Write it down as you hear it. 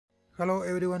Hello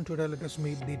everyone, today let us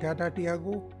meet the Tata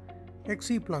Tiago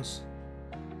XZplus.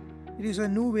 It is a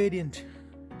new variant.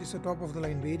 It is a top of the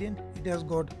line variant. It has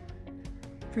got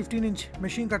 15-inch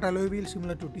machine cut alloy wheel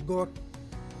similar to Tigor,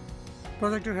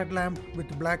 projector headlamp with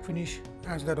black finish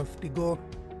as that of Tigor,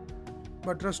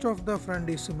 but rest of the front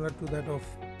is similar to that of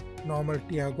normal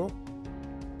Tiago.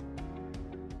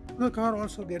 The car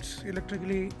also gets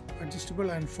electrically adjustable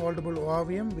and foldable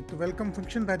ORVM with the welcome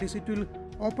function, that is, it will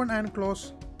open and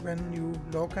close when you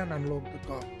lock and unlock the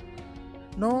car.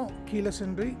 No keyless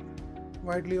entry,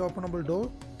 widely openable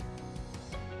door,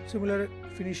 similar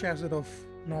finish as that of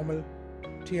normal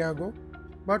Tiago,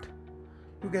 but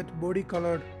you get body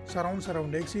colored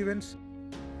surround X events.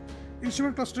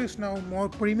 Instrument cluster is now more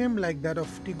premium like that of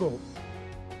Tigor.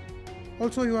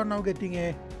 Also, you are now getting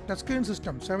a touchscreen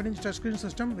system, 7-inch touchscreen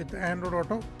system with Android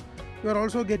Auto. You are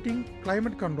also getting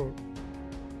climate control,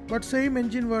 but same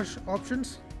engine version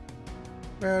options,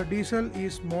 where diesel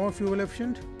is more fuel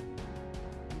efficient,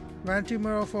 vanity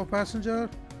mirror for passenger,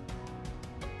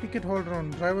 ticket holder on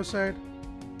driver side.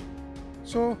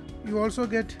 So you also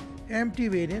get empty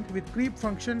variant with creep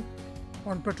function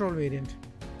on petrol variant.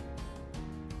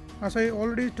 As I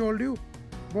already told you,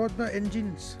 both the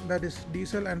engines, that is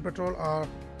diesel and petrol, are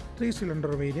 3-cylinder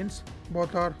variants.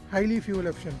 Both are highly fuel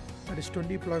efficient, that is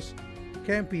 20 plus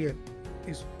kmpl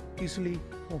is easily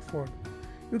offered.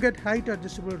 You get height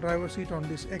adjustable driver seat on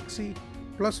this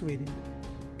XZplus variant.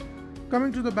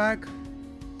 Coming to the back,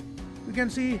 you can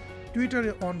see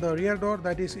tweeter on the rear door,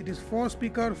 that is, it is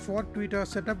 4-speaker 4 tweeter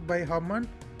setup by Harman.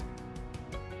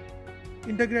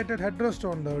 Integrated headrest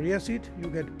on the rear seat. You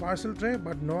get parcel tray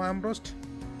but no armrest.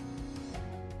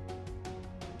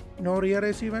 No rear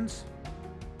AC vents.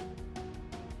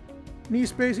 Knee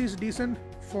space is decent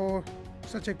for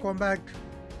such a compact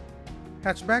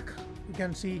hatchback. You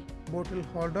can see bottle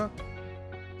holder,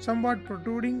 somewhat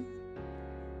protruding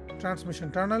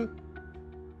transmission tunnel,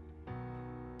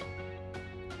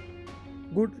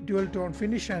 good dual tone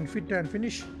finish and fit and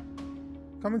finish.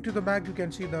 Coming to the back, you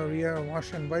can see the rear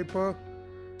wash and wiper,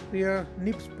 rear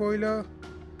nip spoiler,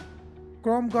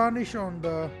 chrome garnish on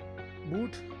the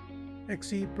boot,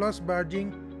 XZplus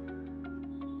badging,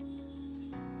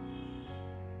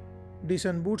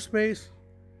 decent boot space,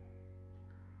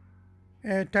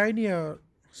 a tinier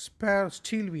spare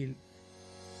steel wheel,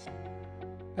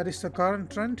 that is the current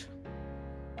trend.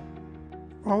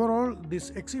 Overall,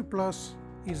 this XZplus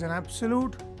is an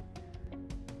absolute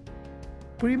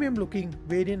premium looking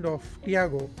variant of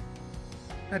Tiago.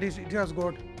 That is, it has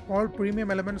got all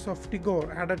premium elements of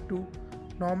Tigor added to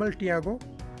normal Tiago,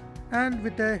 and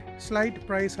with a slight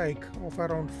price hike of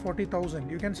around 40,000.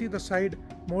 You can see the side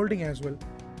molding as well.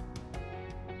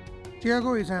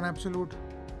 Tiago is an absolute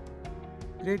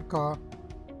great car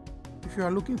if you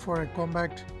are looking for a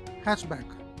compact hatchback,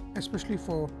 especially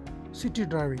for city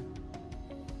driving.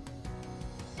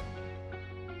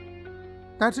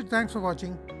 That's it. Thanks for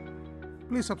watching.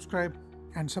 Please subscribe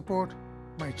and support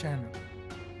my channel.